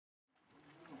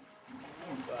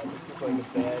This is like a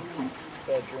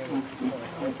bad dream at this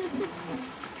point.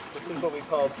 This is what we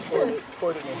call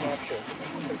Port of New Hampshire.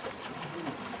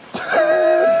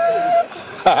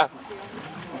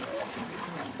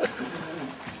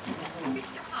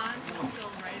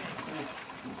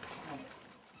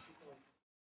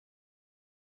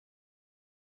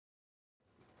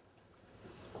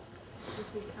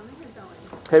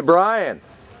 Hey Brian.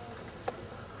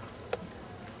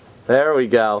 There we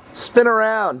go. Spin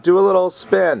around. Do a little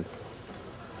spin.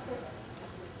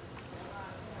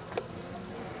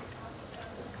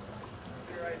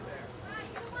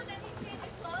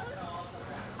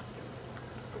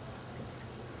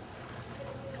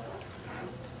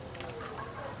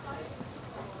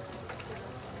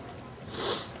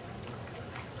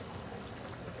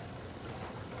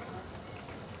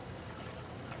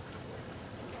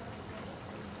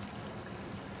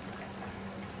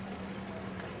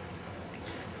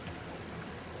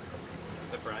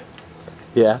 Is that Brian?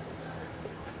 Yeah.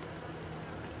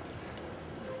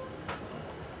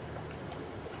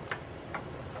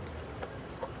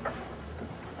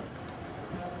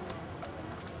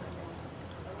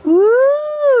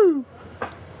 Woo!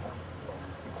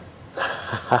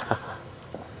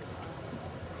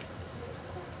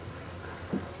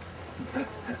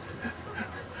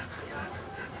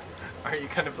 Are you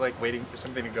kind of like waiting for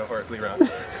something to go horribly wrong?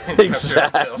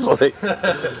 Exactly.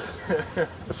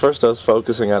 At first I was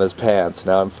focusing on his pants,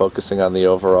 now I'm focusing on the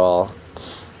overall.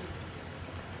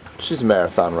 She's a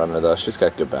marathon runner though, she's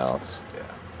got good balance. Yeah.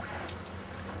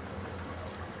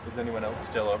 Is anyone else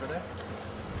still over there?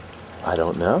 I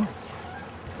don't know.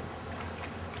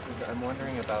 I'm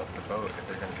wondering about the boat, if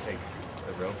they're going to take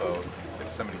the rowboat, if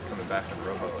somebody's coming back with the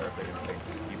rowboat, or if they're going to take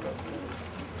the ski boat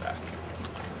back.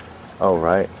 Oh,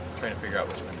 right. I'm trying to figure out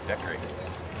which one to decorate.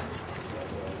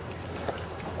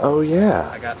 Oh, yeah.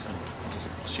 I got some just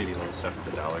shitty little stuff at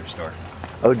the dollar store.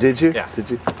 Oh, did you? Yeah. Did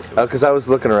you? Oh, because I was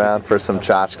looking around for some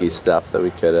tchotchke stuff that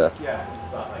we could, Yeah,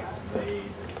 about like blades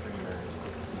or streamers.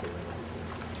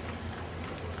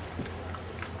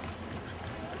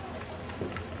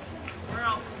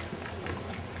 Squirrel.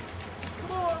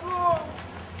 Come on, roll.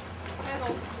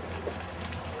 Handle.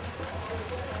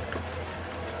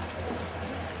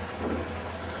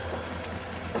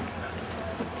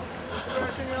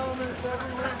 Stretching elements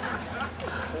everywhere.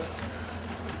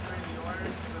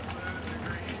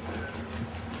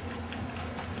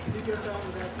 You get down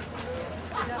with that.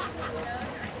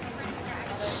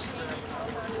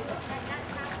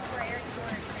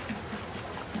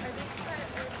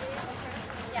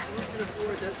 Yeah. We can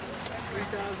afford that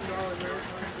 $3,000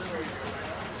 airplane bill.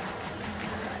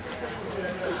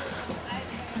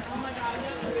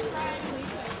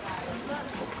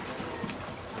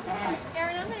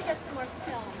 Aaron, I'm gonna get some more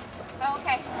film. Oh,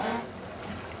 okay.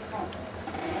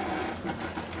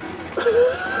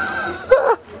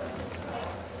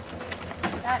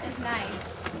 That is nice.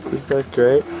 Isn't that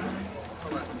great?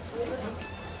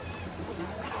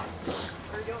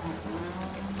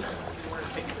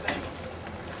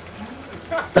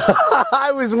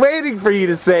 I was waiting for you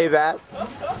to say that.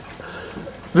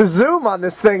 The zoom on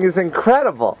this thing is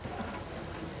incredible.